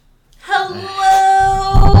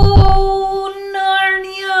Hello,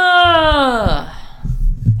 Narnia!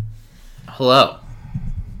 Hello.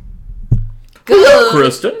 Good.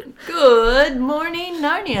 Kristen. Good morning,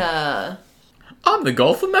 Narnia. I'm the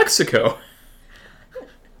Gulf of Mexico.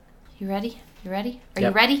 You ready? You ready? Are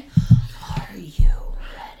Yep. you ready? Are you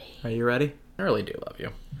ready? Are you ready? I really do love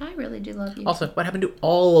you. I really do love you. Also, what happened to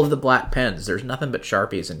all of the black pens? There's nothing but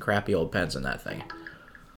Sharpies and crappy old pens in that thing.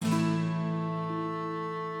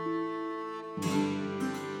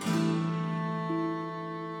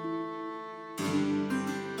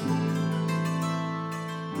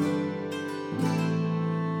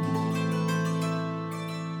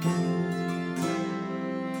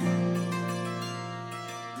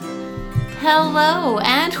 Hello,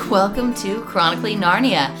 and welcome to Chronically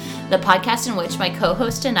Narnia, the podcast in which my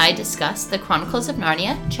co-host and I discuss the Chronicles of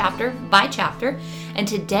Narnia chapter by chapter, and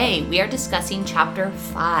today we are discussing chapter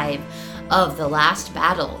 5 of The Last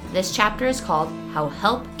Battle. This chapter is called How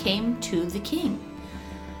Help Came to the King.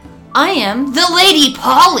 I am the Lady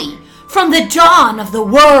Polly from the dawn of the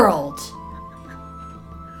world,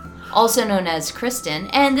 also known as Kristen,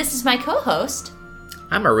 and this is my co-host.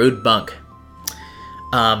 I'm a rude bunk.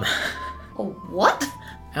 What?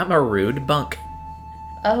 I'm a rude bunk.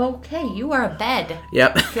 Okay, you are a bed.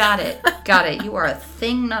 Yep. Got it. You are a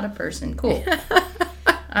thing, not a person. Cool.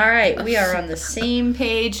 All right, we are on the same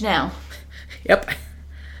page now. Yep.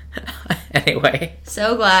 Anyway.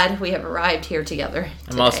 So glad we have arrived here together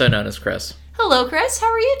today. I'm also known as Chris. Hello, Chris. How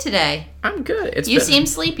are you today? I'm good. You seem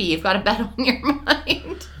sleepy. You've got a bed on your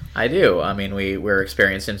mind. I do. I mean, we're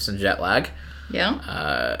experiencing some jet lag.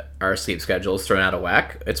 Yeah. Our sleep schedule is thrown out of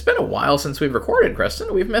whack. It's been a while since we've recorded,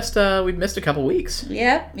 Kristen. We've missed a couple weeks.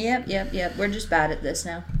 Yep. We're just bad at this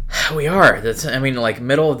now. We are. That's. I mean, like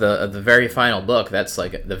middle of the very final book. That's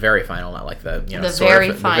like the very final, not like the the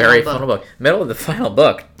very final book. Middle of the final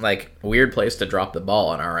book. Like weird place to drop the ball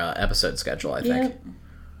on our episode schedule. I think.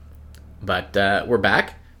 Yep. But we're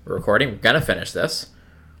back. We're recording. We're gonna finish this.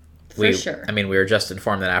 For sure. I mean, we were just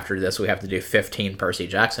informed that after this we have to do 15 Percy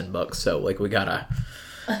Jackson books. So like we got a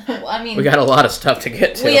lot of stuff to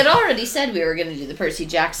get to. We had already said we were going to do the Percy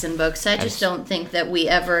Jackson books. I just don't think that we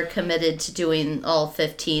ever committed to doing all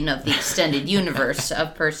 15 of the extended universe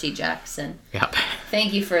of Percy Jackson. Yep.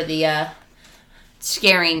 Thank you for the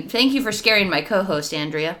scaring my co-host,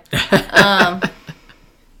 Andrea.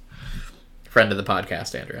 Friend of the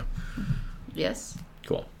podcast, Andrea. Yes.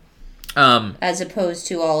 Cool. As opposed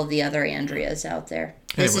to all of the other Andreas out there.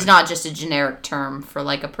 This is not just a generic term for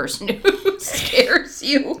like a person who scares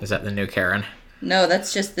you. Is that the new Karen? No,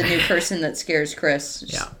 that's just the new person that scares Chris.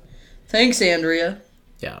 Yeah. Thanks, Andrea.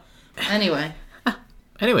 Yeah. Anyway,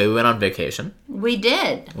 we went on vacation. we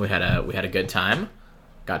did. We had a good time.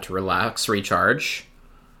 Got to relax, recharge.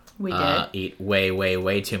 We did. Eat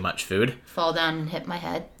way too much food. Fall down and hit my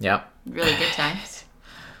head. Yep. Really good times.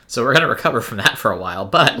 So we're going to recover from that for a while,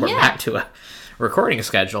 but we're back to a recording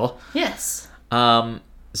schedule. Yes.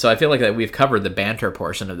 So I feel like that we've covered the banter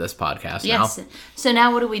portion of this podcast now. Yes. So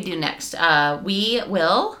now what do we do next? We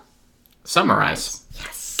will Summarize.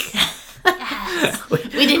 Yes. Yes.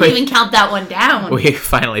 We didn't even count that one down. We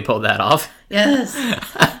finally pulled that off. Yes.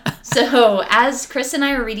 So as Chris and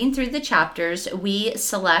I are reading through the chapters, we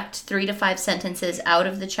select 3 to 5 sentences out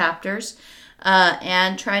of the chapters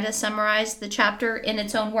and try to summarize the chapter in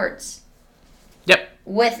its own words. Yep.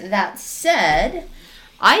 With that said,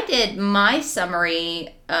 I did my summary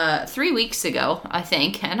 3 weeks ago, I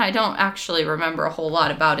think, and I don't actually remember a whole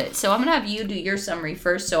lot about it. So I'm going to have you do your summary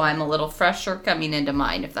first so I'm a little fresher coming into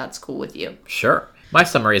mine, if that's cool with you. Sure. My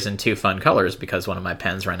summary is in 2 fun colors because one of my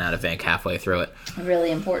pens ran out of ink halfway through it.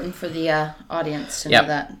 Really important for the audience to know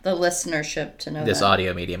that, the listenership to know this that.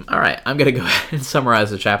 Audio medium. All right, I'm going to go ahead and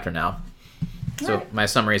summarize the chapter now. So my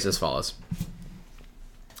summary is as follows.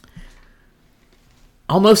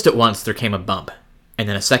 Almost at once there came a bump, and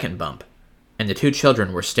then a second bump, and the 2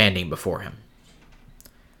 children were standing before him.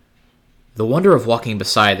 The wonder of walking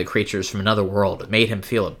beside the creatures from another world made him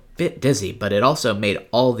feel a bit dizzy, but it also made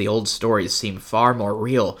all the old stories seem far more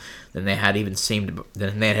real than they had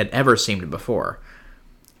ever seemed before.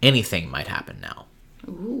 Anything might happen now.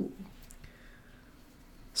 Ooh.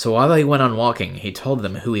 So while they went on walking, he told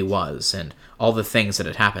them who he was and all the things that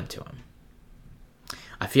had happened to him.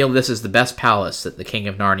 I feel this is the best palace that the King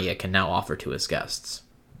of Narnia can now offer to his guests.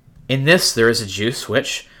 In this there is a juice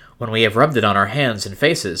which, when we have rubbed it on our hands and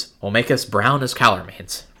faces, will make us brown as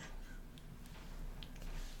calamines.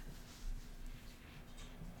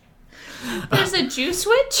 There's a juice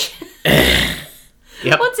switch?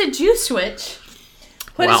 Yep. What's a juice switch?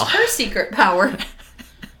 What is her secret power?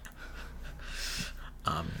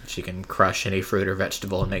 She can crush any fruit or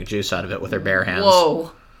vegetable and make juice out of it with her bare hands.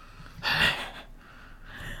 Whoa.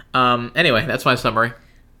 Anyway, that's my summary.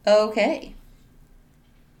 Okay.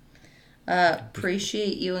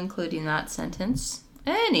 Appreciate you including that sentence.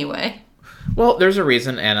 Anyway. Well, there's a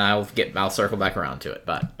reason, and I'll circle back around to it,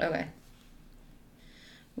 but... Okay.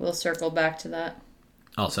 We'll circle back to that.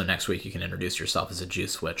 Also, next week you can introduce yourself as a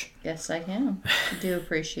juice witch. Yes, I can. I do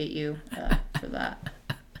appreciate you for that.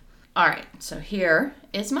 All right, so here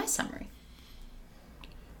is my summary.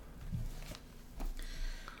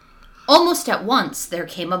 Almost at once there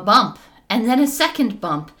came a bump, and then a second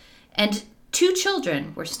bump, and 2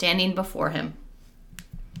 children were standing before him.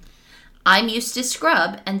 "I'm Eustace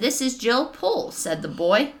Scrubb, and this is Jill Pole," said the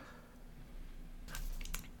boy.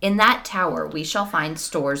 "In that tower we shall find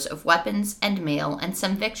stores of weapons and mail and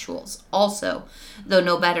some victuals also, though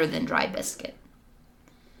no better than dry biscuit."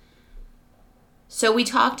 So we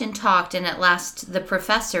talked, and at last the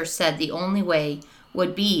professor said the only way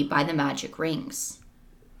would be by the magic rings.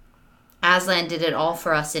 Aslan did it all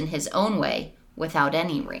for us in his own way, without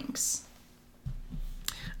any rings.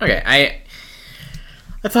 Okay, I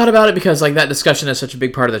thought about it because like that discussion is such a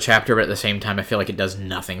big part of the chapter, but at the same time I feel like it does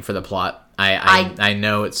nothing for the plot. I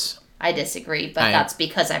know it's... I disagree, but that's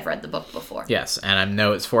because I've read the book before. Yes, and I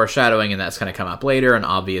know it's foreshadowing, and that's going to come up later, and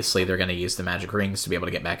obviously they're going to use the magic rings to be able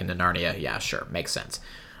to get back into Narnia. Yeah, sure, makes sense.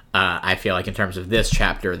 I feel like in terms of this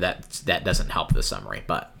chapter, that doesn't help the summary,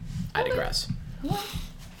 but I digress. Yeah.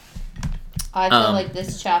 I feel like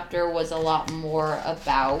this chapter was a lot more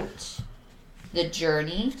about the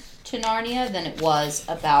journey to Narnia than it was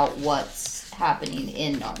about what's happening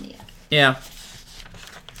in Narnia. Yeah,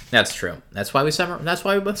 that's true. That's why we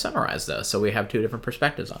both summarize those, so we have 2 different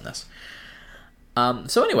perspectives on this.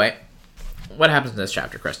 So anyway, what happens in this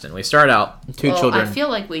chapter, Kristen? We start out children. I feel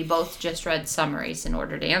like we both just read summaries in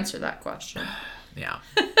order to answer that question. Yeah.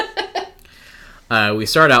 We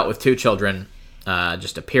start out with 2 children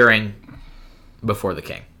just appearing before the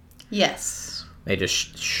king. Yes. They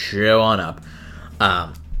just show on up.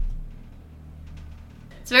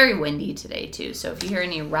 It's very windy today, too, so if you hear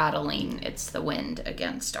any rattling, it's the wind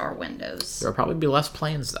against our windows. There will probably be less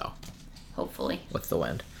planes, though. Hopefully. With the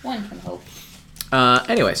wind. One can hope.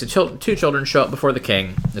 Anyway, so 2 children show up before the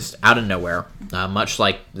king, just out of nowhere, much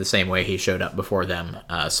like the same way he showed up before them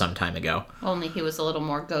some time ago. Only he was a little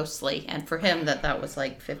more ghostly, and for him, that was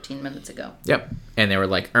like 15 minutes ago. Yep. And they were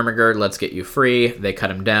like, Ermengarde, let's get you free. They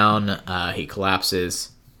cut him down. He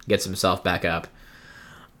collapses, gets himself back up.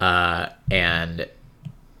 And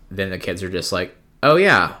then the kids are just like, oh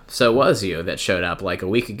yeah, so it was you that showed up like a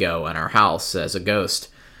week ago in our house as a ghost.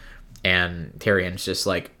 And Tyrion's just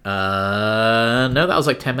like, no, that was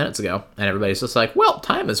like 10 minutes ago. And everybody's just like, well,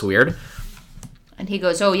 time is weird. And he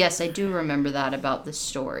goes, oh yes, I do remember that about the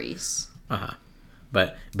stories. Uh-huh.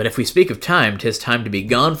 But if we speak of time, 'tis time to be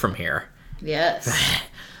gone from here. Yes.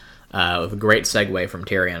 With a great segue from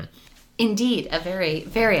Tyrion. Indeed, a very,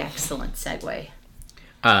 very excellent segue.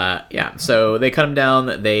 Yeah, so they cut him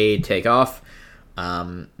down, they take off.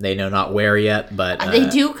 They know not where yet, but... they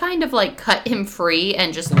do kind of, like, cut him free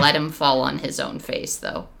and just let him fall on his own face,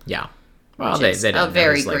 though. Yeah. Well, they don't a know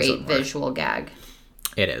very his legs great don't work. visual gag.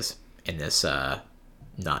 It is. In this,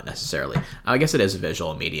 not necessarily. I guess it is a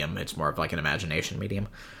visual medium. It's more of, like, an imagination medium.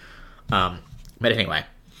 But anyway.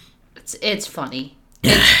 It's funny.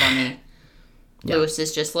 It's funny. Yeah. Lewis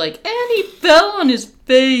is just like, and he fell on his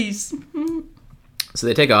face. So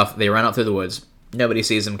they take off. They run out through the woods. Nobody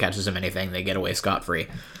sees them, catches them, anything. They get away scot-free.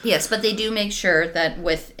 Yes, but they do make sure that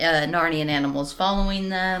with Narnian animals following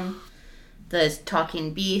them, the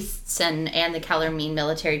talking beasts and the Calormene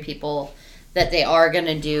military people, that they are going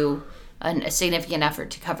to do a significant effort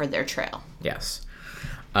to cover their trail. Yes.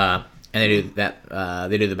 And they do that.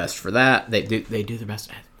 They do the best for that. They do their best.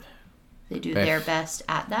 They do their best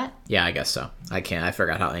at that? Yeah, I guess so. I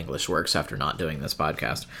forgot how English works after not doing this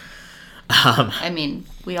podcast. I mean,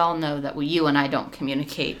 we all know that you and I don't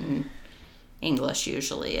communicate in English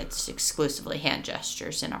usually. It's exclusively hand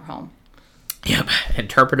gestures in our home. Yep.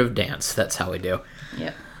 Interpretive dance. That's how we do.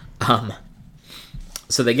 Yep.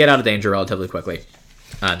 So they get out of danger relatively quickly.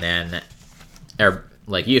 And then,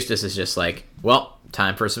 Eustace is just like, well,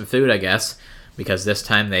 time for some food, I guess. Because this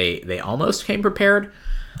time they almost came prepared.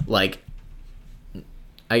 Like,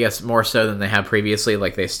 I guess more so than they have previously.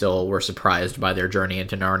 Like, they still were surprised by their journey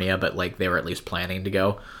into Narnia, but, like, they were at least planning to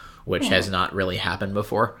go, which has not really happened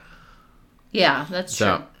before. Yeah, that's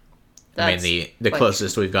true. That's the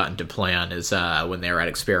closest we've gotten to plan is when they were at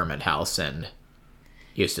Experiment House, and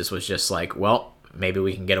Eustace was just like, well, maybe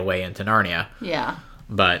we can get away into Narnia. Yeah.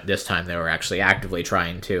 But this time they were actually actively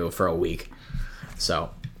trying to for a week.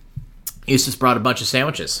 So, Eustace brought a bunch of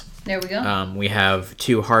sandwiches. There we go. We have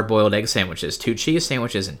 2 hard-boiled egg sandwiches, 2 cheese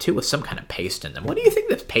sandwiches, and 2 with some kind of paste in them. What do you think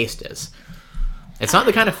this paste is? It's not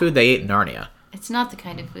the kind of food they ate in Narnia. It's not the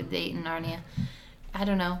kind of food they eat in Narnia. I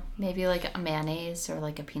don't know. Maybe like a mayonnaise or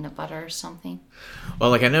like a peanut butter or something.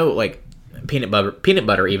 Well, like I know, like peanut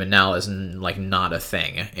butter even now is like not a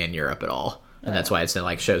thing in Europe at all, and that's why it's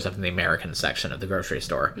like shows up in the American section of the grocery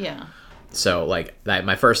store. Yeah. So like that,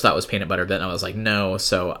 my first thought was peanut butter. Then I was like, no.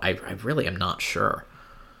 So I really am not sure.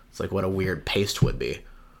 It's like what a weird paste would be.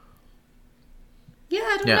 Yeah,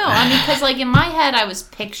 I don't know. I mean, because like in my head, I was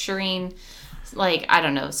picturing like, I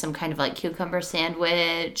don't know, some kind of like cucumber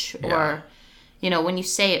sandwich or, you know, when you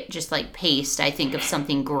say it just like paste, I think of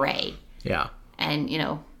something gray. Yeah. And, you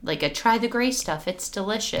know, like a try the gray stuff, it's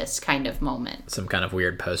delicious kind of moment. Some kind of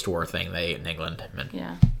weird post-war thing they ate in England. And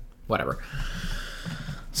yeah. Whatever.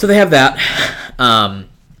 So they have that.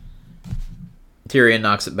 Tyrion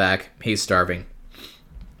knocks it back. He's starving.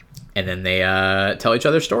 And then they tell each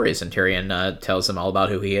other stories. And Tyrion tells them all about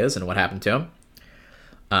who he is and what happened to him.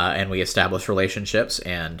 And we establish relationships.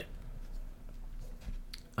 And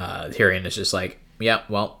Tyrion is just like, yeah,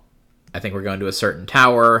 well, I think we're going to a certain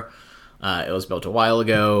tower. It was built a while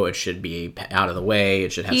ago. It should be out of the way.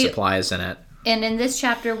 It should have supplies in it. And in this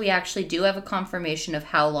chapter, we actually do have a confirmation of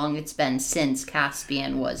how long it's been since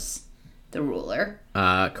Caspian was the ruler.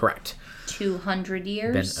 Correct. 200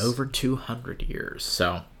 years? Been over 200 years.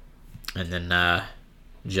 So, and then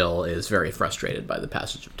Jill is very frustrated by the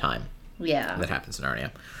passage of time. Yeah. That happens in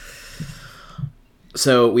Narnia.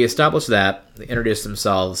 So we establish that. They introduce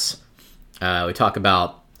themselves. We talk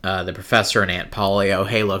about the professor and Aunt Polly. Oh,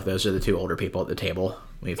 hey, look, those are the 2 older people at the table.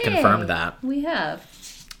 We've confirmed that. We have.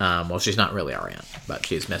 Well, she's not really our aunt, but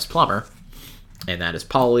she's Miss Plummer. And that is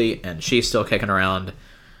Polly, and she's still kicking around.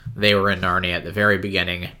 They were in Narnia at the very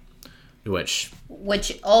beginning, which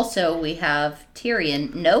also we have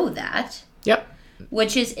Tyrion know that. Yep.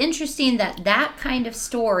 Which is interesting that kind of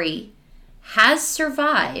story has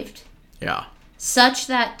survived. Yeah. Such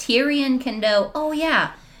that Tyrion can know, oh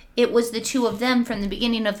yeah, it was the 2 of them from the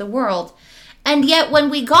beginning of the world. And yet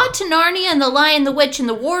when we got to Narnia and the Lion, the Witch, and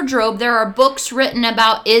the Wardrobe, there are books written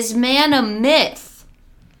about, is man a myth?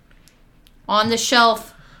 On the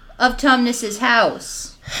shelf of Tumnus's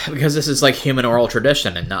house. Because this is like human oral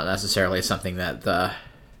tradition and not necessarily something that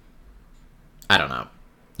I don't know.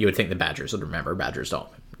 You would think the Badgers would remember. Badgers don't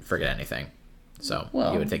forget anything. So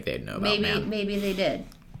you would think they'd know about man. Maybe they did.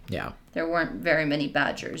 Yeah. There weren't very many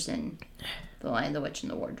Badgers in The Lion, the Witch,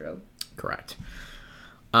 and the Wardrobe. Correct.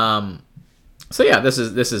 So yeah, this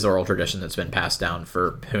is oral tradition that's been passed down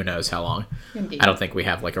for who knows how long. Indeed. I don't think we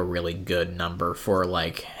have like a really good number for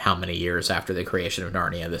like how many years after the creation of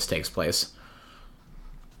Narnia this takes place.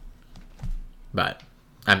 But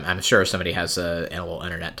I'm sure somebody has a little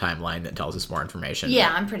internet timeline that tells us more information.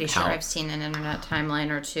 Yeah, I'm pretty sure I've seen an internet timeline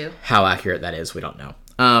or 2. How accurate that is, we don't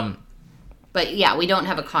know. But yeah, we don't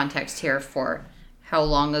have a context here for how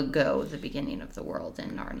long ago the beginning of the world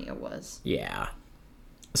in Narnia was. Yeah.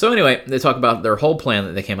 So anyway, they talk about their whole plan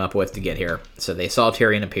that they came up with to get here. So they saw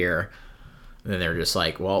Tyrion appear, and then they're just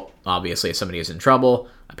like, well, obviously somebody is in trouble.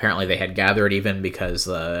 Apparently they had gathered even because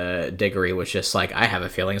Diggory was just like, I have a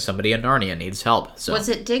feeling somebody in Narnia needs help. So was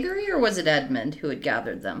it Diggory or was it Edmund who had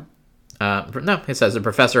gathered them? No, it says the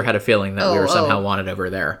professor had a feeling that we were somehow wanted over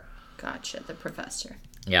there. Gotcha, the professor.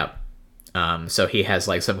 Yep. So he has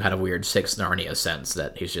like some kind of weird 6th Narnia sense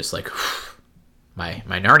that he's just like, my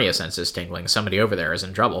Narnia sense is tingling. Somebody over there is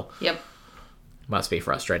in trouble. Yep. Must be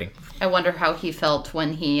frustrating. I wonder how he felt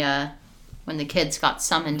when when the kids got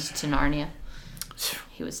summoned to Narnia.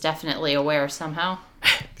 He was definitely aware somehow.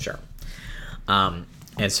 Sure. And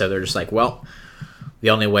so they're just like, well,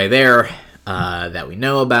 the only way there that we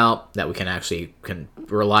know about, that we can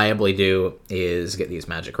reliably do, is get these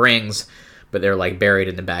magic rings. But they're like buried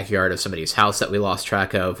in the backyard of somebody's house that we lost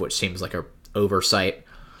track of, which seems like a oversight.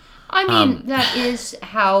 I mean, that is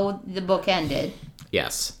how the book ended.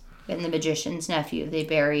 Yes. In The Magician's Nephew, they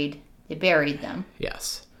buried them.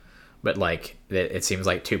 Yes. But like it seems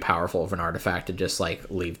like too powerful of an artifact to just like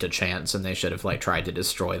leave to chance, and they should have like tried to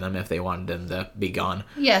destroy them if they wanted them to be gone.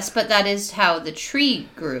 Yes, but that is how the tree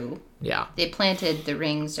grew. Yeah. They planted the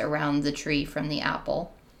rings around the tree from the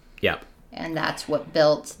apple. Yep. And that's what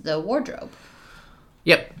built the wardrobe.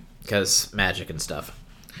 Yep. Because magic and stuff.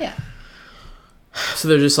 Yeah. So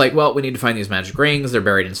they're just like, well, we need to find these magic rings. They're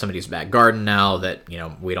buried in somebody's back garden now that,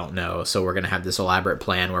 we don't know. So we're going to have this elaborate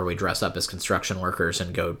plan where we dress up as construction workers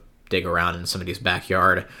and go dig around in somebody's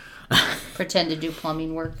backyard. Pretend to do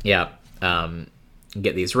plumbing work. Yeah.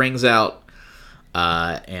 Get these rings out.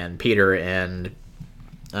 And Peter and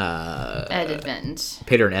Edmund.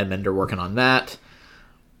 Peter and Edmund are working on that.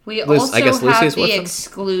 We also I guess have Lucy's the with them?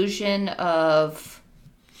 exclusion of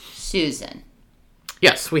Susan.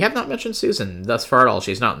 Yes, we have not mentioned Susan thus far at all.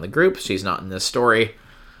 She's not in the group. She's not in this story.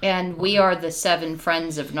 And we are the 7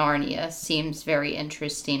 friends of Narnia. Seems very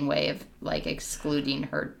interesting way of, like, excluding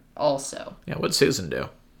her also. Yeah, what'd Susan do?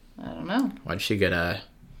 I don't know. Why'd she get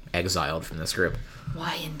exiled from this group?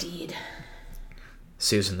 Why, indeed.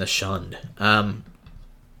 Susan the Shunned.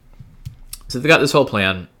 So they've got this whole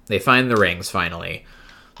plan. They find the rings, finally.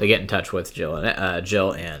 They get in touch with Jill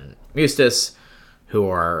and Eustace, who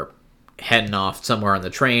are heading off somewhere on the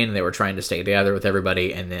train. They were trying to stay together with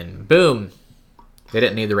everybody, and then, boom, they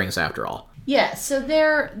didn't need the rings after all. Yeah, so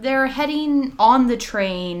they're heading on the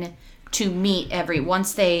train to meet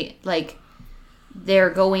once they, like, they're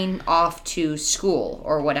going off to school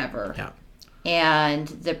or whatever. Yeah. And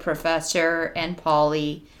the professor and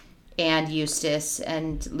Polly and Eustace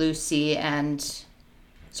and Lucy and...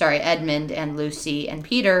 Edmund and Lucy and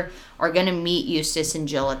Peter are going to meet Eustace and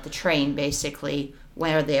Jill at the train, basically,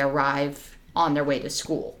 where they arrive on their way to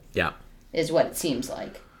school. Yeah. Is what it seems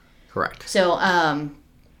like. Correct. So, and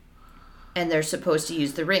they're supposed to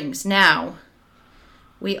use the rings. Now,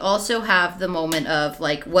 we also have the moment of,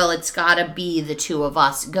 like, well, it's got to be the 2 of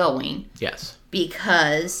us going. Yes.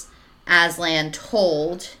 Because Aslan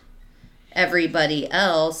told everybody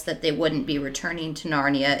else that they wouldn't be returning to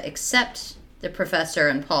Narnia except the professor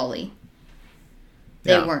and Polly.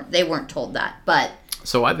 They weren't told that, but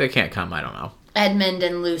so why they can't come, I don't know. Edmund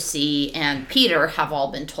and Lucy and Peter have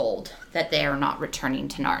all been told that they are not returning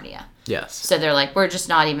to Narnia. Yes. So they're like, we're just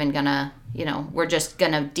not even gonna, we're just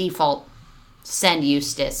gonna default send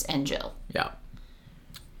Eustace and Jill. Yeah.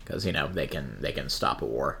 Because they can stop a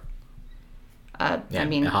war. I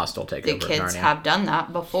mean, a hostile takeover. The kids of Narnia. have done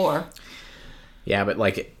that before. Yeah, but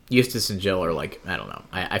like Eustace and Jill are like, I don't know.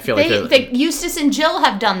 I feel like Eustace and Jill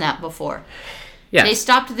have done that before. Yeah. They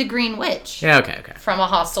stopped the Green Witch. Yeah, okay. From a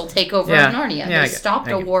hostile takeover of Narnia. Yeah, they stopped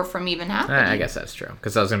a war from even happening. I guess that's true.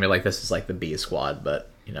 Because I was going to be like, this is like the B squad, but,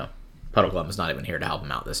 Puddleglum's not even here to help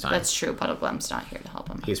him out this time. That's true. Puddleglum's not here to help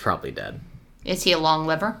him out. He's probably dead. Is he a long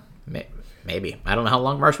liver? Maybe. I don't know how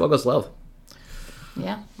long Marshmallows live.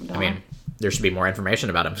 Yeah. I mean, there should be more information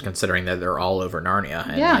about him, considering that they're all over Narnia.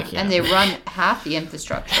 And and they run half the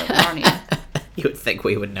infrastructure of Narnia. You would think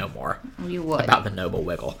we would know more. You would. About the Noble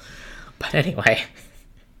Wiggle. But anyway.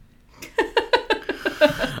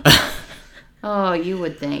 Oh, you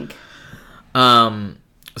would think.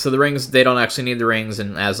 So the rings, they don't actually need the rings,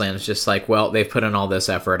 and Aslan's just like, well, they've put in all this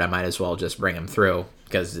effort, I might as well just bring them through,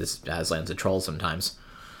 because Aslan's a troll sometimes.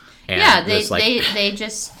 And yeah,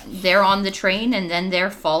 they're on the train, and then they're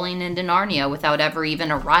falling into Narnia without ever even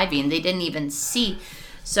arriving. They didn't even see.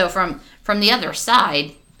 So from the other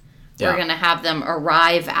side, we're going to have them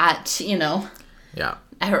arrive at,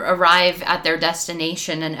 arrive at their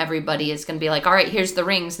destination, and everybody is going to be like, all right, here's the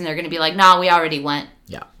rings, and they're going to be like, nah, we already went.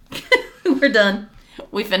 Yeah. We're done.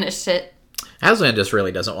 We finished it. Aslan just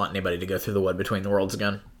really doesn't want anybody to go through the wood between the worlds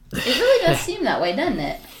again. It really does seem that way, doesn't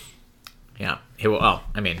it? Yeah. It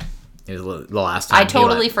was the last time. I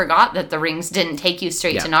totally forgot that the rings didn't take you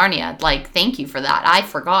straight to Narnia. Like, thank you for that. I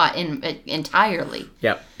forgot entirely.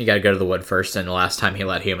 Yep. You got to go to the wood first, and the last time he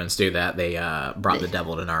let humans do that, they brought the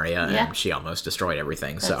devil to Narnia, and she almost destroyed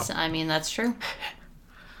everything. That's true.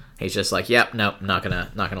 He's just like, yep, nope, not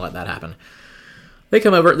gonna let that happen. They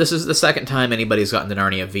come over. This is the second time anybody's gotten to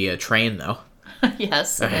Narnia via train, though.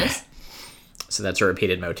 Yes, it is. So that's a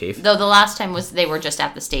repeated motif. Though the last time they were just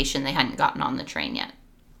at the station. They hadn't gotten on the train yet.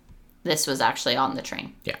 This was actually on the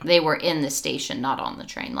train. Yeah. They were in the station, not on the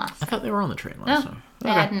train last time. I thought they were on the train last time. They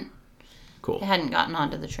hadn't. Cool. They hadn't gotten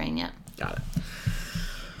onto the train yet. Got it.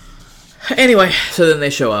 Anyway, so then they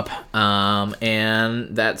show up,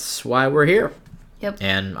 and that's why we're here. Yep.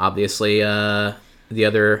 And obviously,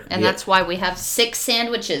 that's why we have 6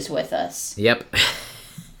 sandwiches with us. Yep.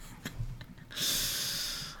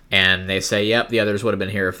 And they say, yep, the others would have been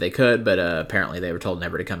here if they could, but apparently they were told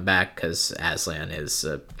never to come back because Aslan is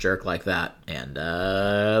a jerk like that, and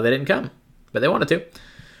they didn't come. But they wanted to.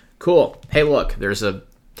 Cool. Hey, look, there's a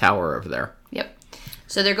tower over there. Yep.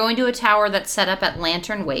 So they're going to a tower that's set up at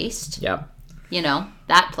Lantern Waste. Yep.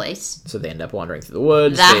 That place. So they end up wandering through the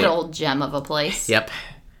woods. That old gem of a place. Yep.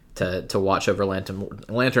 To watch over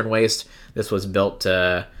Lantern Waste. This was built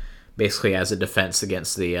basically as a defense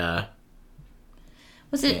against the...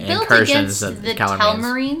 Was it built against the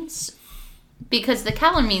Telmarines? Because the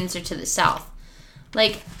Calormenes are to the south.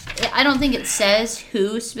 Like, I don't think it says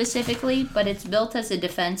who specifically, but it's built as a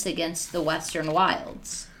defense against the Western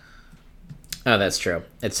Wilds. Oh, that's true.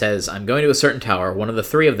 It says, I'm going to a certain tower, one of the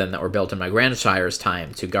 3 of them that were built in my grandsire's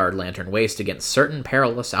time, to guard Lantern Waste against certain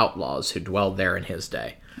perilous outlaws who dwelled there in his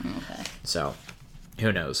day. Okay. So,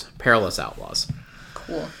 who knows? Perilous outlaws.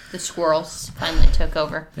 Cool. The squirrels finally took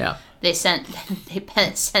over. Yeah. They sent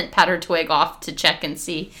Powder Twig off to check and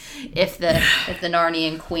see if the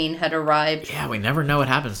Narnian queen had arrived. Yeah, we never know what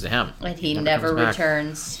happens to him. And he never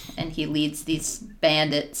returns, and he leads these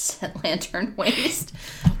bandits at Lantern Waste,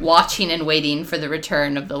 watching and waiting for the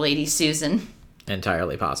return of the Lady Susan.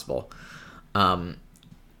 Entirely possible. And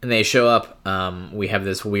they show up. We have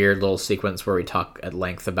this weird little sequence where we talk at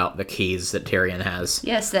length about the keys that Tyrion has.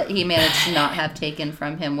 Yes, that he managed to not have taken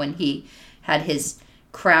from him when he had his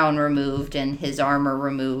crown removed and his armor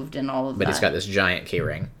removed and all of that. But he's got this giant key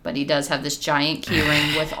ring. But he does have this giant key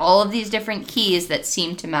ring with all of these different keys that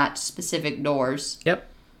seem to match specific doors. Yep.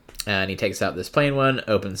 And he takes out this plain one,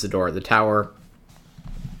 opens the door of the tower.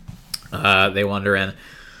 They wander in.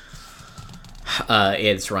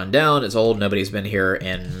 It's run down, it's old, nobody's been here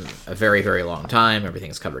in a very, very long time.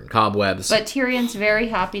 Everything's covered in cobwebs. But Tyrion's very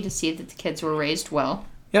happy to see that the kids were raised well.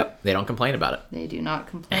 Yep, they don't complain about it. They do not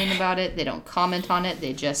complain about it. They don't comment on it.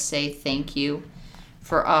 They just say thank you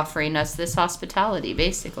for offering us this hospitality,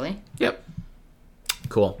 basically. Yep.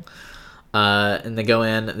 Cool. And they go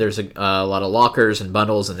in. There's a lot of lockers and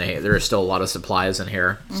bundles, and there are still a lot of supplies in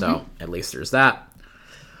here. Mm-hmm. So at least there's that.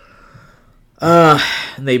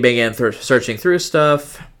 They began searching through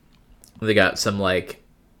stuff. They got some,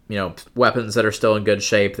 weapons that are still in good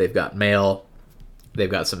shape. They've got mail. They've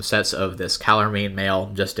got some sets of this Calormene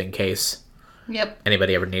mail, just in case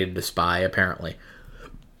anybody ever needed to spy, apparently.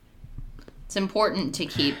 It's important to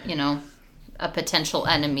keep, a potential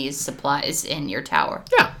enemy's supplies in your tower.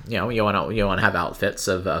 Yeah, you want to have outfits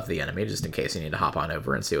of the enemy, just in case you need to hop on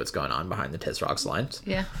over and see what's going on behind the Tisrox lines.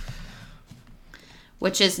 Yeah.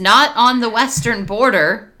 Which is not on the western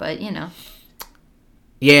border, but,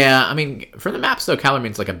 Yeah, I mean, for the maps, though,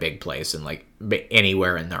 Calormene's like a big place, and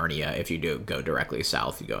anywhere in Narnia, if you do go directly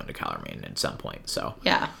south, you go into Calormene at some point, so.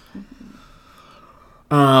 Yeah.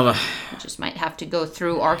 You just might have to go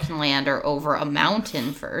through Archenland or over a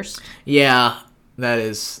mountain first. Yeah, that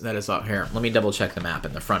is up here. Let me double check the map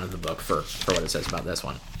in the front of the book for what it says about this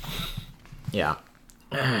one. Yeah.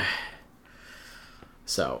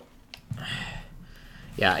 So.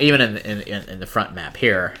 Yeah, even in the front map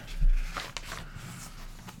here,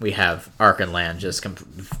 we have Archenland just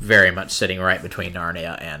very much sitting right between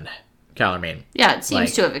Narnia and Calormene. Yeah, it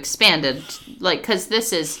seems to have expanded, because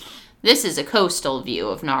this is a coastal view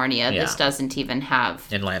of Narnia. Yeah. This doesn't even have...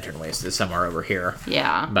 In Lantern Waste is somewhere over here.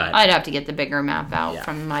 Yeah, but I'd have to get the bigger map out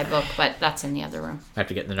from my book, but that's in the other room. I have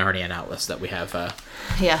to get the Narnian Atlas that we have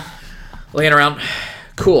laying around.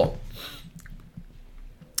 Cool.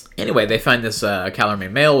 Anyway, they find this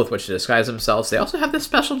Calormene mail with which to disguise themselves. They also have this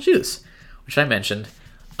special juice, which I mentioned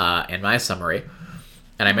in my summary.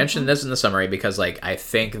 And I mentioned this in the summary because, I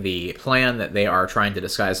think the plan that they are trying to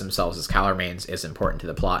disguise themselves as Calormenes is important to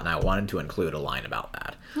the plot, and I wanted to include a line about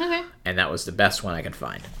that. Okay. And that was the best one I could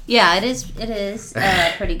find. Yeah, it is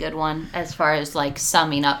a pretty good one as far as,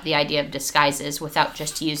 summing up the idea of disguises without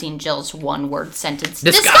just using Jill's one-word sentence.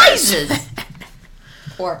 Disguises!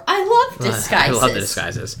 Or, I love disguises. I love the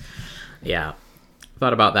disguises. Yeah.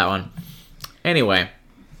 Thought about that one. Anyway,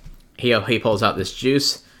 he pulls out this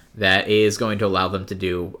juice that is going to allow them to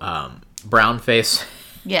do brown face.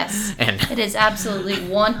 Yes. And it is absolutely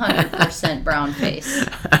 100% brown face.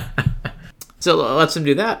 So lets him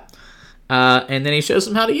do that. And then he shows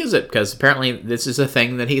them how to use it, because apparently this is a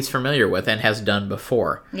thing that he's familiar with and has done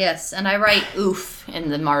before. Yes, and I write oof in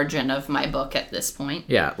the margin of my book at this point.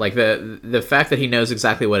 Yeah, the fact that he knows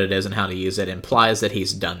exactly what it is and how to use it implies that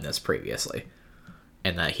he's done this previously.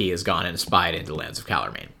 And that he has gone and spied into the lands of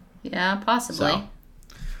Calormene. Yeah, possibly. So,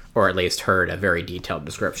 or at least heard a very detailed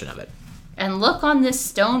description of it. And look on this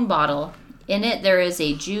stone bottle. In it there is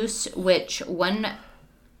a juice witch.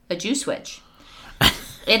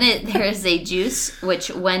 In it, there is a juice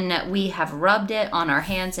which, when we have rubbed it on our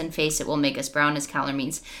hands and face, it will make us brown as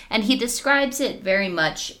Calormenes. And he describes it very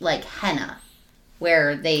much like henna,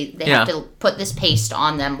 where they have to put this paste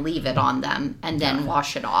on them, leave it on them, and then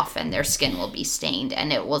wash it off, and their skin will be stained,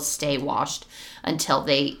 and it will stay washed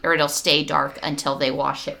it'll stay dark until they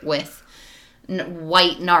wash it with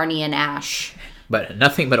white Narnian ash. But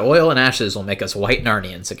nothing but oil and ashes will make us white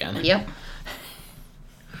Narnians again. Yep.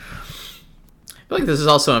 I feel like this is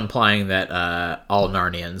also implying that all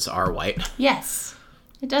Narnians are white. Yes.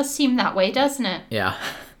 It does seem that way, doesn't it? Yeah.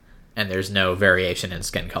 And there's no variation in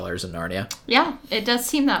skin colors in Narnia. Yeah, it does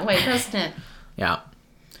seem that way, doesn't it? Yeah.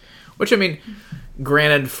 Which, I mean,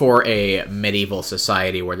 granted, for a medieval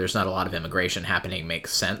society where there's not a lot of immigration happening,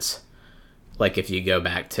 makes sense. Like, if you go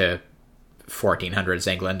back to 1400s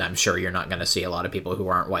England, I'm sure you're not going to see a lot of people who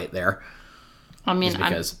aren't white there. I mean,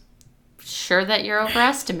 because, I'm sure that you're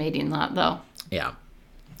overestimating that, though. Yeah.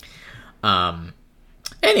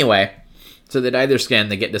 Anyway, so they dye their skin,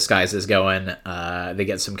 they get disguises going, they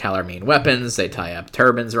get some Calormene weapons, they tie up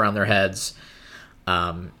turbans around their heads.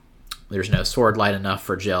 There's no sword light enough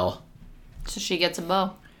for Jill. So she gets a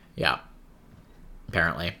bow. Yeah.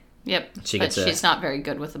 Apparently. Yep. She's not very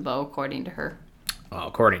good with a bow, according to her. Well,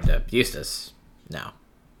 according to Eustace, no.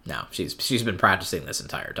 No, she's been practicing this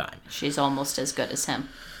entire time. She's almost as good as him.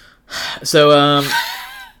 So,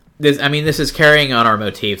 this is carrying on our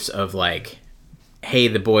motifs of, like, hey,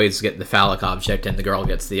 the boys get the phallic object and the girl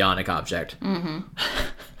gets the ionic object. Mm-hmm.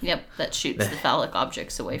 Yep, that shoots the phallic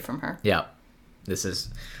objects away from her. Yep. This is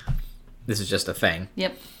just a thing.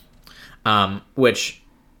 Yep. Which,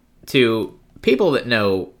 to people that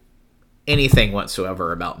know anything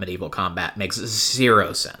whatsoever about medieval combat, makes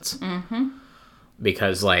zero sense. Mm-hmm.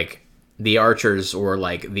 Because, like, the archers were,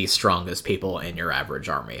 like, the strongest people in your average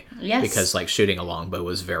army. Yes. Because, like, shooting a longbow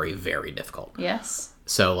was very, very difficult. Yes.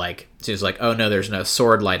 So, like, she's like, oh, no, there's no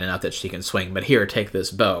sword light enough that she can swing, but here, take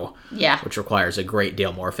this bow. Yeah. Which requires a great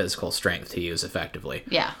deal more physical strength to use effectively.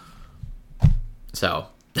 Yeah. So...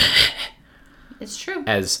 It's true.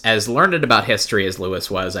 As learned about history as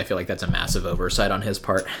Lewis was, I feel like that's a massive oversight on his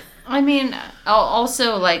part. I mean,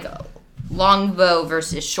 also, like, longbow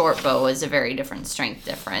versus shortbow is a very different strength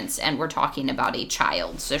difference, and we're talking about a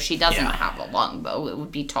child, so she doesn't have a longbow. It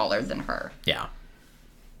would be taller than her. Yeah.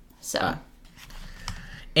 So.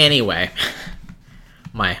 Anyway,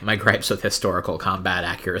 my gripes with historical combat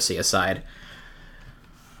accuracy aside,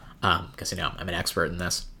 because, I'm an expert in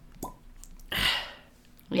this.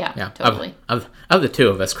 Yeah, totally. Of the two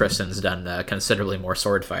of us, Kristen's done considerably more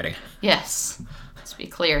sword fighting. Yes. Let's be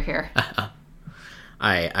clear here.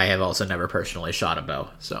 I have also never personally shot a bow,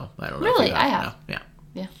 so I don't know. Really? If you I have. Yeah.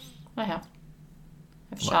 Yeah, I have.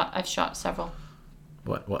 I've shot several.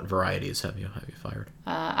 What varieties have you fired?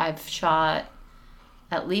 I've shot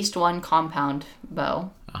at least one compound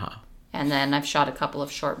bow. Uh-huh. And then I've shot a couple of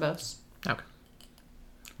short bows. Okay.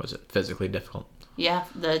 Was it physically difficult? Yeah,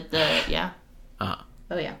 yeah. Uh-huh.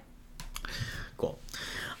 Oh, yeah. Cool.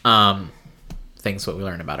 Things what we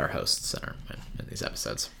learn about our hosts in these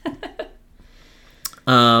episodes.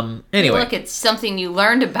 Anyway. Look, it's something you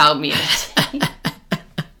learned about me today.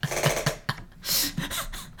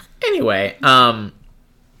 Anyway,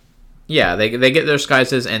 yeah, they get their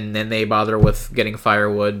disguises, and then they bother with getting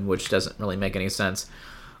firewood, which doesn't really make any sense.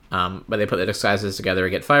 But they put the disguises together,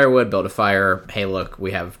 get firewood, build a fire. Hey, look,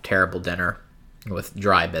 we have terrible dinner with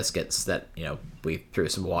dry biscuits that, we threw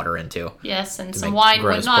some water into. Yes, and some wine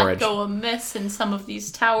would not go amiss in some of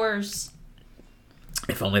these towers.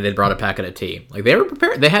 If only they'd brought a packet of tea. Like, they were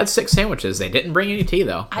prepared. They had 6 sandwiches. They didn't bring any tea,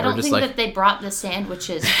 though. I don't think that they brought the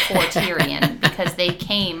sandwiches for Tyrion because they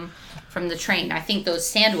came from the train. I think those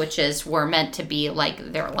sandwiches were meant to be,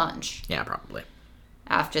 like, their lunch. Yeah, probably.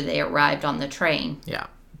 After they arrived on the train. Yeah.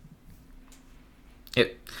 I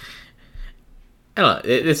don't know.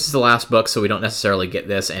 This is the last book, so we don't necessarily get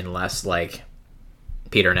this unless, like,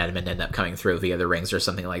 Peter and Edmund end up coming through via the rings or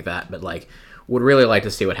something like that. But, like, would really like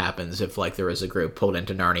to see what happens if, like, there was a group pulled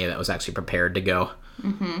into Narnia that was actually prepared to go.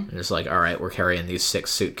 Mm-hmm. And it's like, all right, we're carrying these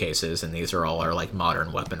 6 suitcases, and these are all our, like,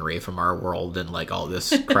 modern weaponry from our world and, like, all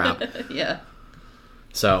this crap. Yeah.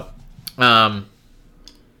 So, it'd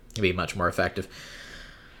be much more effective.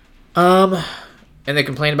 And they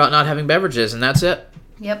complain about not having beverages, and that's it.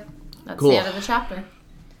 Yep. That's cool. The end of the chapter.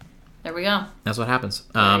 There we go. That's what happens.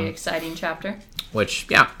 Very exciting chapter. Which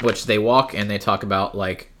they walk and they talk about,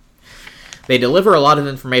 like, they deliver a lot of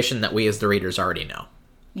information that we as the readers already know.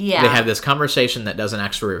 Yeah. They have this conversation that doesn't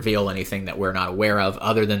actually reveal anything that we're not aware of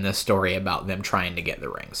other than this story about them trying to get the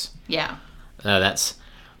rings. Yeah.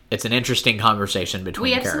 It's an interesting conversation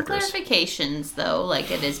between characters. We have some clarifications, though. Like,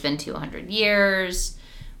 it has been 200 years.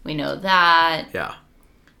 We know that. Yeah.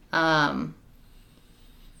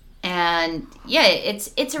 And yeah,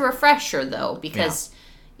 it's a refresher though, because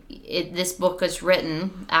this book was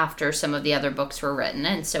written after some of the other books were written,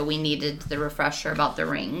 and so we needed the refresher about the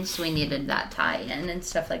rings. We needed that tie-in and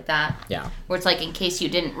stuff like that. Yeah. Where it's like, in case you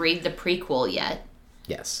didn't read the prequel yet.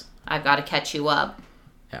 Yes. I've got to catch you up.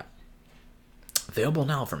 Yeah. Available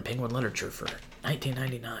now from Penguin Literature for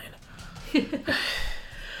 $19.99.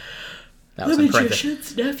 That was in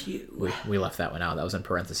parentheses. Nephew. We left that one out. That was in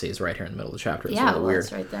parentheses right here in the middle of the chapter. It's yeah, really it weird.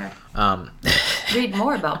 was right there. Read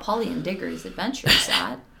more about Polly and Diggory's adventures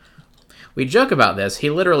at. We joke about this. He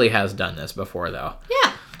literally has done this before, though.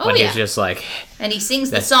 Yeah. Oh, when yeah. he's just like, And he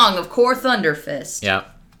sings the song of Core Thunderfist. yeah.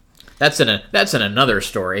 That's in another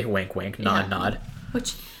story. Wink, wink, nod, nod.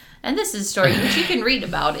 And this is a story which you can read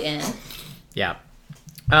about in. Yeah.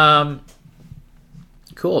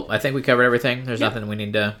 Cool. I think we covered everything. There's nothing we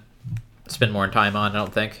need to spend more time on, I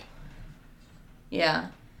don't think. Yeah.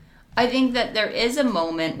 I think that there is a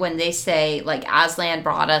moment when they say, like, Aslan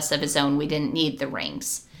brought us of his own, we didn't need the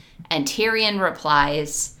rings. And Tyrion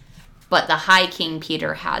replies, but the High King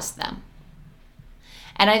Peter has them.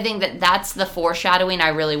 And I think that that's the foreshadowing I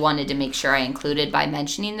really wanted to make sure I included by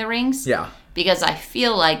mentioning the rings. Yeah. Because I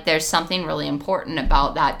feel like there's something really important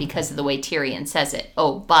about that because of the way Tyrion says it.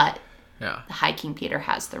 Oh, but Yeah. the High King Peter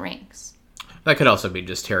has the rings. That could also be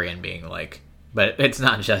just Tyrion being like, but it's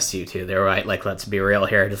not just you two. They're right. Like, let's be real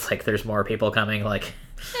here. Just like, there's more people coming. Like,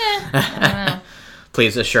 I don't know.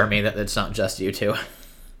 please assure me that it's not just you two.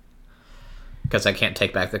 Because I can't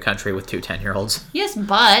take back the country with 2 10-year-olds. Yes,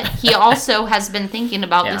 but he also has been thinking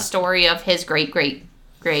about Yeah. the story of his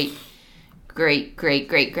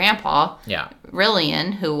great-great-great-great-great-great-grandpa, Yeah.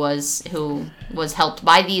 Rillian, who was helped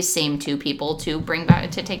by these same 2 people to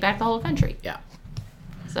take back the whole country. Yeah.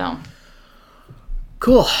 So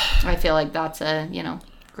Cool. I feel like that's a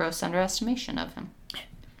gross underestimation of him.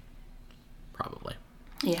 Probably.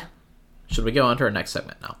 Yeah. Should we go on to our next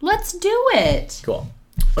segment now? Let's do it. Cool.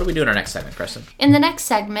 What do we do in our next segment, Kristen? In the next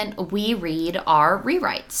segment, we read our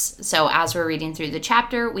rewrites. So as we're reading through the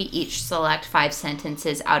chapter, we each select 5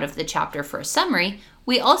 sentences out of the chapter for a summary.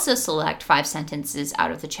 We also select 5 sentences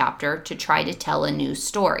out of the chapter to try to tell a new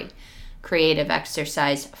story. Creative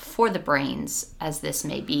exercise for the brains, as this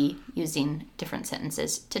may be using different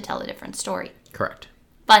sentences to tell a different story. Correct.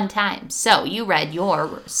 Fun times. So you read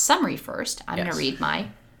your summary first. I'm going Yes. to read my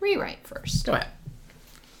rewrite first. Go ahead.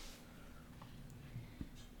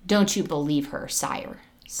 "Don't you believe her, sire,"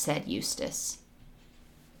 said Eustace.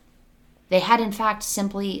 "They had in fact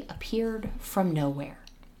simply appeared from nowhere.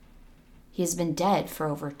 He has been dead for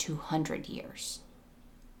over 200 years.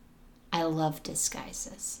 I love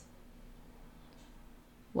disguises.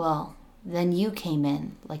 Well, then you came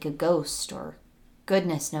in like a ghost or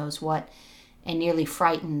goodness knows what, and nearly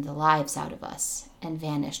frightened the lives out of us and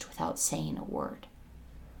vanished without saying a word."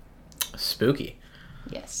 Spooky.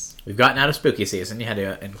 Yes. We've gotten out of spooky season. You had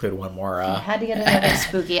to include one more. I had to get another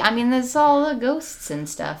spooky. I mean, there's all the ghosts and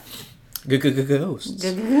stuff. Ghosts.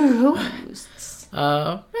 Ghosts. It's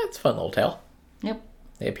a fun little tale. Yep.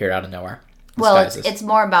 They appeared out of nowhere. Well, Disguises. it's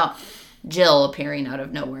more about Jill appearing out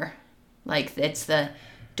of nowhere. Like, it's the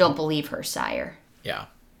 "don't believe her, sire." Yeah.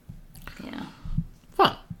 Yeah.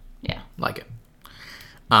 Fun. Yeah. Like it.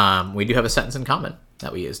 We do have a sentence in common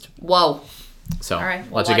that we used. Whoa. So All right.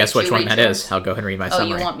 Well, let you why guess don't which you one read that yours? is. I'll go ahead and read my Oh,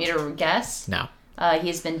 summary. you want me to guess? No.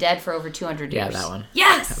 He's been dead for over 200 Yeah, years. that one.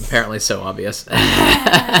 Yes! Apparently so obvious.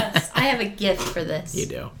 Yes! I have a gift for this. You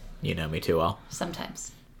do. You know me too well.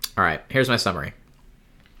 Sometimes. All right, here's my summary.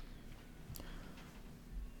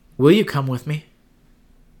 "Will you come with me?"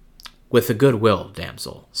 "With a good will,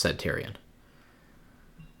 damsel," said Tyrion.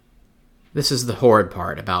 "This is the horrid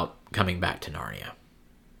part about coming back to Narnia.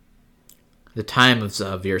 The times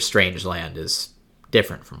of your strange land is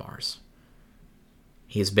different from ours.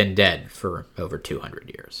 He has been dead for over 200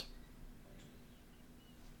 years.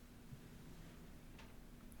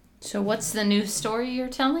 So what's the new story you're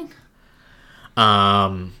telling?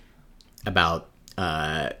 About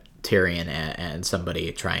Tyrion and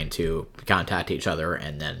somebody trying to contact each other,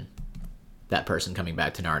 and then that person coming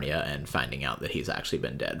back to Narnia and finding out that he's actually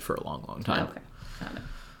been dead for a long, long time. Okay. Got it.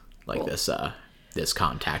 Like Cool. this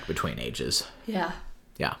contact between ages. Yeah.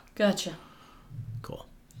 Yeah, Gotcha. cool.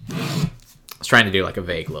 I was trying to do like a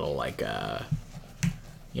vague little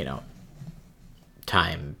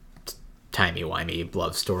timey-wimey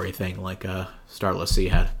love story thing like Starless Sea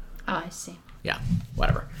had. Oh, I see. Yeah,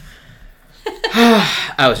 whatever.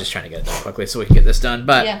 I was just trying to get it done quickly so we can get this done,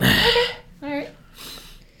 but Yeah. Okay. All right.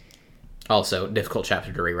 also difficult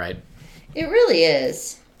chapter to rewrite. It really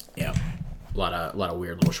is. Yeah, a lot of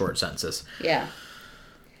weird little short sentences. Yeah.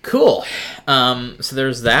 Cool. So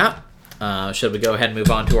there's that. Should we go ahead and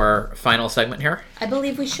move on to our final segment here? I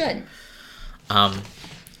believe we should.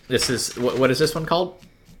 This is what is this one called?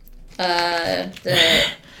 The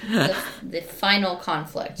final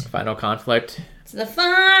conflict. Final conflict. It's the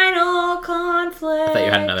final conflict. I thought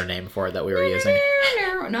you had another name for it that we were using.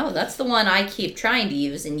 No, that's the one I keep trying to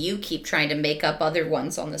use, and you keep trying to make up other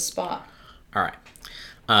ones on the spot. All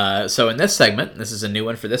right. So in this segment, this is a new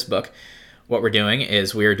one for this book. What we're doing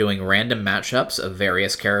is we are doing random matchups of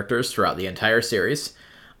various characters throughout the entire series.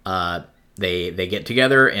 They get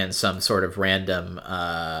together in some sort of random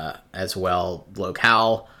as well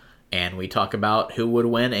locale, and we talk about who would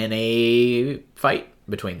win in a fight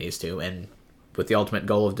between these two, and with the ultimate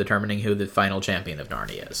goal of determining who the final champion of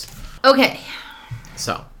Narnia is. Okay.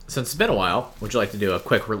 So, since it's been a while, would you like to do a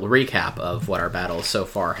quick recap of what our battles so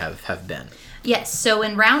far have been? Yes, so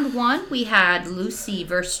in round 1, we had Lucy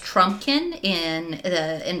versus Trumpkin in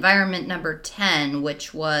environment number 10,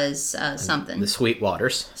 which was something. The Sweet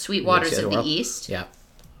Waters. Sweet Waters of the East. Yeah.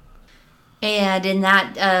 And in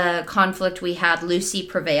that conflict, we had Lucy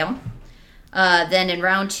prevail. Then in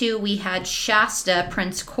round 2, we had Shasta,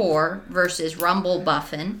 Prince Cor, versus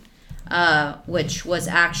Rumblebuffin, which was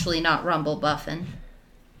actually not Rumblebuffin.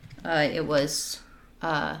 It was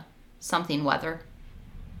something weather.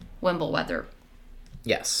 Wimbleweather.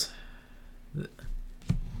 Yes.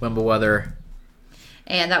 Wimbleweather.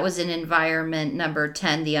 And that was in environment number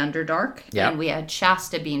 10, the Underdark. Yep. And we had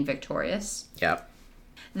Shasta being victorious. Yep.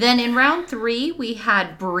 Then in round 3, we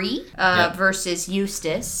had Bree versus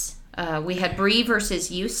Eustace. We had Bree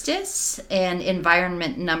versus Eustace in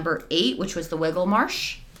environment number 8, which was the Wiggle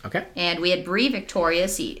Marsh. Okay. And we had Bree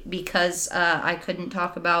victorious because I couldn't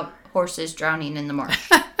talk about horses drowning in the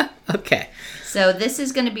marsh. Okay. So this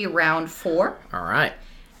is going to be round 4. All right.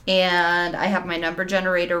 And I have my number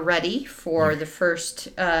generator ready for the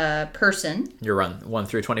first person. Your run 1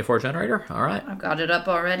 through 24 generator? All right. I've got it up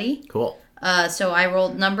already. Cool. So I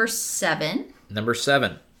rolled number 7. Number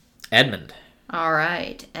 7, Edmund. All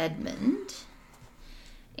right, Edmund.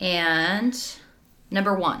 And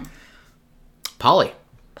number 1. Polly.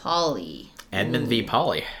 Polly. Edmund v.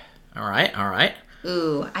 Polly. All right, all right.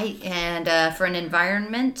 Ooh, for an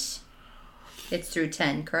environment, it's through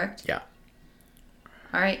 10, correct? Yeah.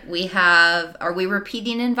 All right, are we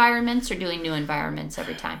repeating environments or doing new environments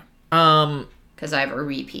every time? Because I have a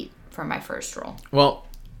repeat for my first roll. Well,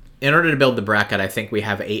 in order to build the bracket, I think we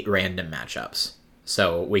have 8 random matchups.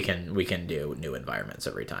 So we can do new environments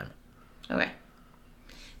every time. Okay.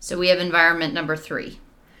 So we have environment number 3.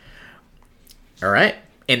 All right.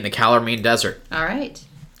 In the Calormene Desert. All right.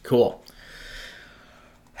 Cool.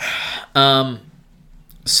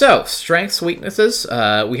 So, strengths, weaknesses.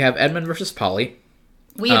 We have Edmund versus Polly.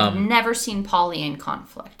 We have never seen Polly in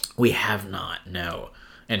conflict. We have not, no.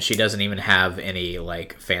 And she doesn't even have any,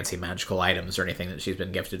 like, fancy magical items or anything that she's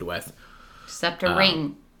been gifted with. Except a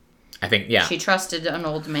ring. I think, yeah. She trusted an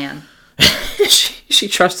old man. she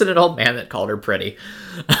trusted an old man that called her pretty.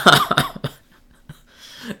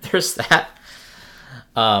 There's that.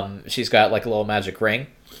 She's got, like, a little magic ring,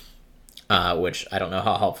 which I don't know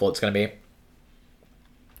how helpful it's going to be.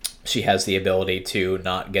 She has the ability to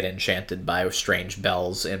not get enchanted by strange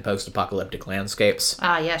bells in post-apocalyptic landscapes.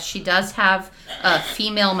 Yes, she does have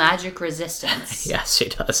female magic resistance. Yes, she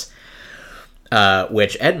does.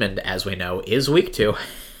 Which Edmund, as we know, is weak to.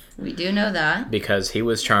 We do know that. Because he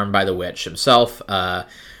was charmed by the witch himself.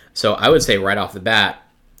 So I would say right off the bat,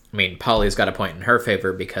 I mean, Polly's got a point in her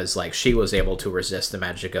favor because, like, she was able to resist the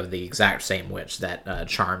magic of the exact same witch that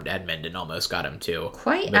charmed Edmund and almost got him to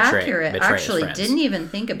quite accurate. Actually, didn't even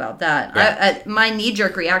think about that. Yeah. My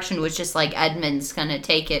knee-jerk reaction was just like Edmund's gonna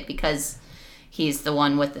take it because he's the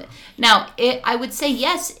one with it. Now, I would say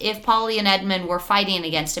yes if Polly and Edmund were fighting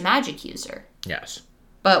against a magic user. Yes.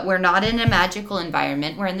 But we're not in a magical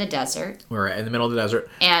environment. We're in the desert. We're in the middle of the desert.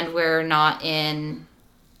 And we're not in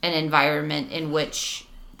an environment in which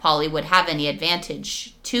Polly would have any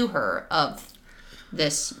advantage to her of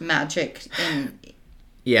this magic.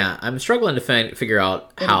 Yeah, I'm struggling to figure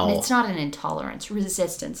out how... It's not an intolerance.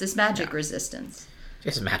 Resistance. It's magic resistance. She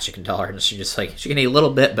has magic intolerance. She just, like, she can eat a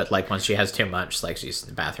little bit, but, like, once she has too much, like, she's in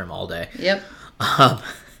the bathroom all day. Yep.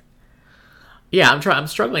 Yeah, I'm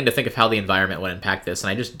struggling to think of how the environment would impact this, and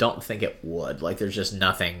I just don't think it would. Like, there's just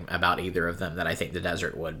nothing about either of them that I think the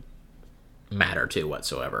desert would matter to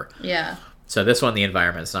whatsoever. Yeah. So this one, the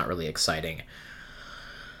environment's not really exciting.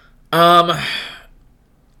 Yeah,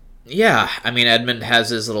 I mean, Edmund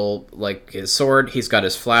has his little, like, his sword. He's got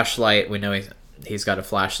his flashlight. We know he's got a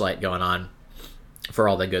flashlight going on for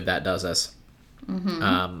all the good that does us.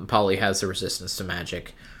 Mm-hmm. Polly has the resistance to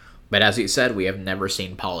magic. But as you said, we have never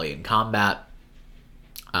seen Polly in combat.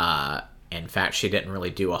 In fact, she didn't really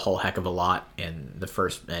do a whole heck of a lot in the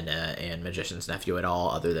first, in Magician's Nephew at all,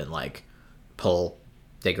 other than, like, pull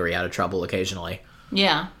Diggory out of trouble occasionally.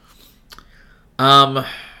 Yeah.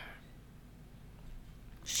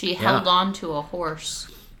 She held on to a horse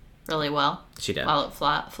really well. She did. While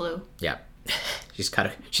it flew. Yeah. She's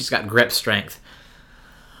got grip strength.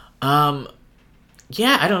 Yeah,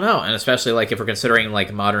 I don't know. And especially, like, if we're considering,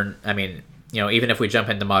 like, modern, I mean, you know, even if we jump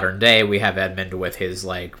into modern day, we have Edmund with his,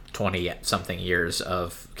 like, 20-something years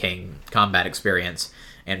of king combat experience,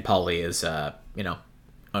 and Polly is, you know,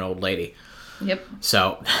 an old lady. Yep.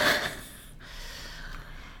 So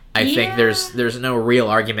I think there's no real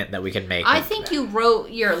argument that we can make. I think you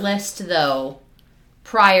wrote your list, though,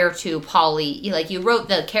 prior to Polly. Like, you wrote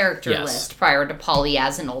the character list prior to Polly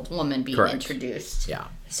as an old woman being introduced. Yeah.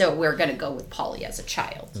 So we're going to go with Polly as a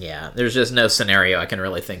child. Yeah, there's just no scenario I can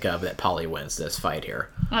really think of that Polly wins this fight here.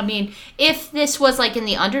 I mean, if this was like in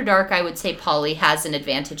the Underdark, I would say Polly has an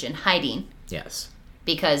advantage in hiding. Yes.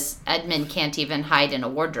 Because Edmund can't even hide in a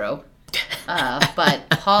wardrobe. But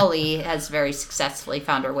Polly has very successfully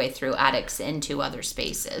found her way through attics into other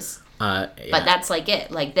spaces. But that's like it.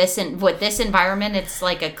 Like with this environment, it's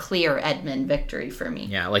like a clear Edmund victory for me.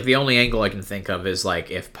 Yeah, like the only angle I can think of is like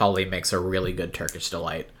if Polly makes a really good Turkish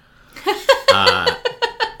delight.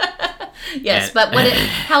 Yes, but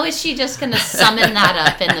how is she just going to summon that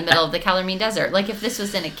up in the middle of the Calormene Desert? Like if this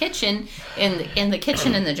was in a kitchen, in the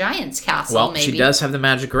kitchen in the Giant's castle, well, maybe. She does have the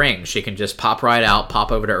magic ring. She can just pop right out,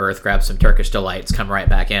 pop over to Earth, grab some Turkish delights, come right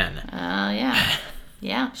back in. Yeah.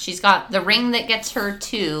 Yeah, she's got the ring that gets her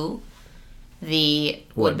to the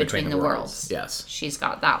Wood Between the Worlds. Yes. She's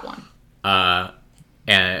got that one. And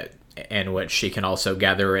which she can also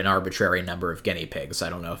gather an arbitrary number of guinea pigs. I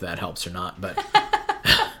don't know if that helps or not, but...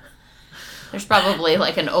 There's probably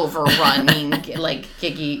like an overrunning, like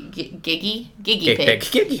giggy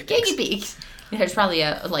pigs. There's probably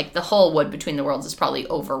the whole Wood Between the Worlds is probably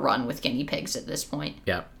overrun with guinea pigs at this point.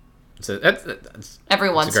 Yeah. So that's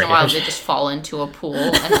every once in a while they just fall into a pool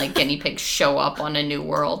and like guinea pigs show up on a new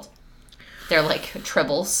world. They're like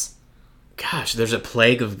tribbles. Gosh, there's a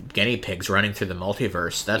plague of guinea pigs running through the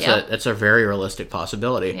multiverse. That's a very realistic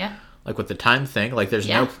possibility. Yeah. Like with the time thing, like there's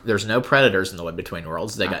no predators in the Wood Between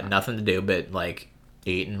Worlds. They got nothing to do but like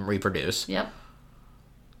eat and reproduce. Yep.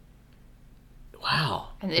 Wow.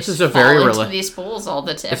 And this is a very these pools all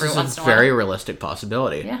the every once in a while. This is a very realistic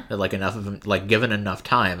possibility. Yeah. That like enough of them, like given enough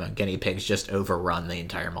time, guinea pigs just overrun the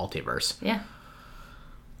entire multiverse. Yeah.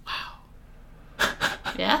 Wow.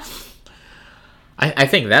 Yeah. I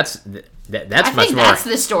think that's much more. That's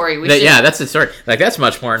the story. Yeah, that's the story. Like that's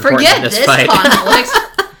much more important than this fight. Conflict.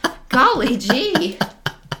 Golly gee.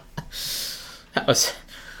 That was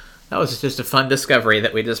just a fun discovery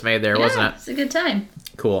that we just made there, wasn't it? It's a good time.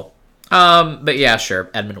 Cool. But yeah, sure.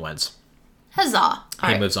 Edmund wins. Huzzah.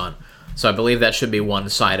 He moves on. So I believe that should be one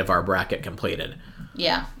side of our bracket completed.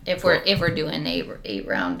 Yeah. If we're doing eight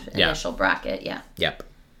round initial bracket, yeah. Yep.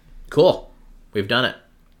 Cool. We've done it.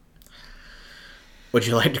 Would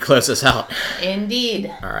you like to close us out? Indeed.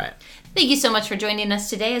 All right. Thank you so much for joining us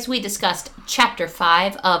today as we discussed Chapter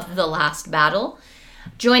 5 of The Last Battle.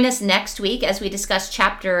 Join us next week as we discuss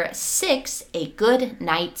Chapter 6, A Good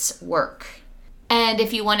Night's Work. And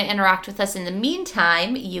if you want to interact with us in the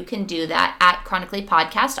meantime, you can do that at Chronically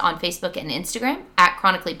Podcast on Facebook and Instagram, at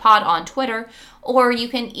Chronically Pod on Twitter, or you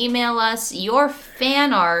can email us your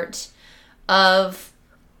fan art of...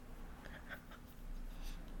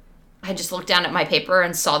 I just looked down at my paper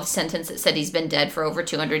and saw the sentence that said he's been dead for over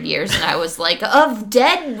 200 years, and I was like, of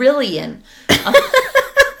dead Rillian.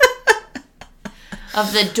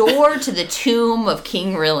 Of the door to the tomb of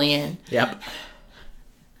King Rillian. Yep.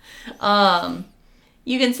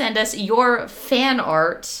 You can send us your fan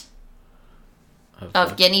art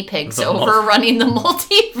of guinea pigs overrunning the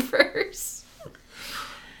multiverse.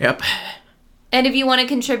 Yep. And if you want to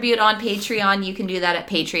contribute on Patreon, you can do that at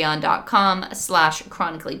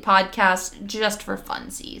patreon.com/chronicallypodcast just for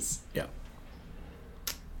funsies. Yep.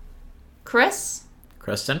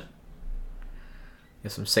 Kristen? You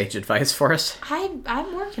have some sage advice for us? I'm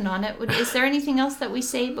working on it. Is there anything else that we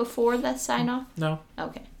say before the sign off? No.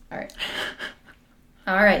 Okay. All right.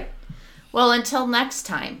 All right. Well, until next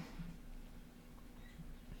time,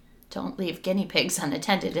 don't leave guinea pigs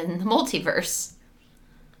unattended in the multiverse.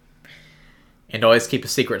 And always keep a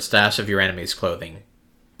secret stash of your enemy's clothing.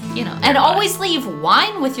 You know, and always leave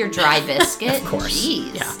wine with your dry biscuit. Of course.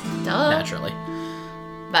 Jeez. Yeah. Duh. Naturally.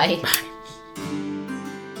 Bye. Bye.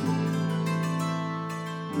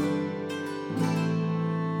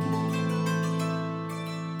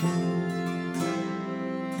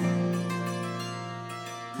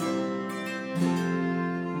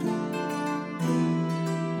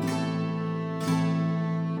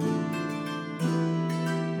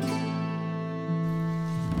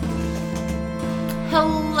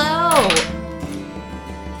 Hello.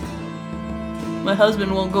 My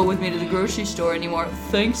husband won't go with me to the grocery store anymore.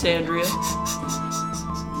 Thanks, Andrea. All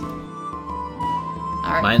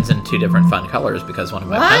right. Mine's in two different fun colors because one of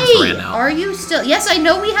my pens ran out. Are you still? Yes, I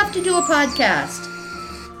know we have to do a podcast. Sorry,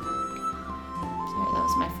 that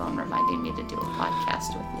was my phone reminding me to do a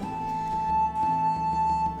podcast with you.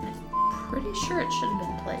 I'm pretty sure it should have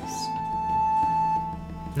been placed.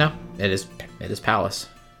 No, It is palace.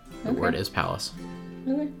 The Okay. word is palace.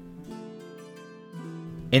 Okay.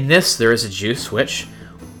 In this, there is a juice switch.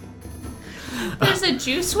 There's a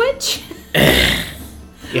juice switch?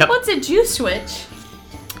 Yep. What's a juice switch?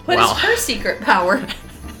 What is Well. her secret power?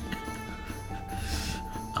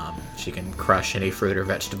 She can crush any fruit or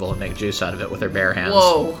vegetable and make juice out of it with her bare hands.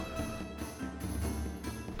 Whoa.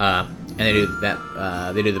 And they do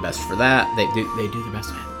that. They do the best for that. They do the best.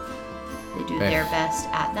 They do their best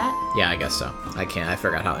at that? Yeah, I guess so. I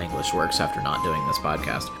forgot how English works after not doing this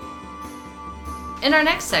podcast. In our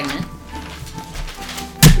next segment,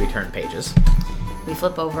 We turn pages. we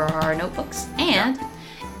flip over our notebooks and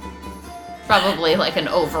probably like an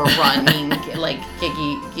overrunning, like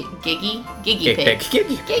Giggy Gig Pig. pig.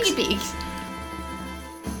 Giggy Pigs.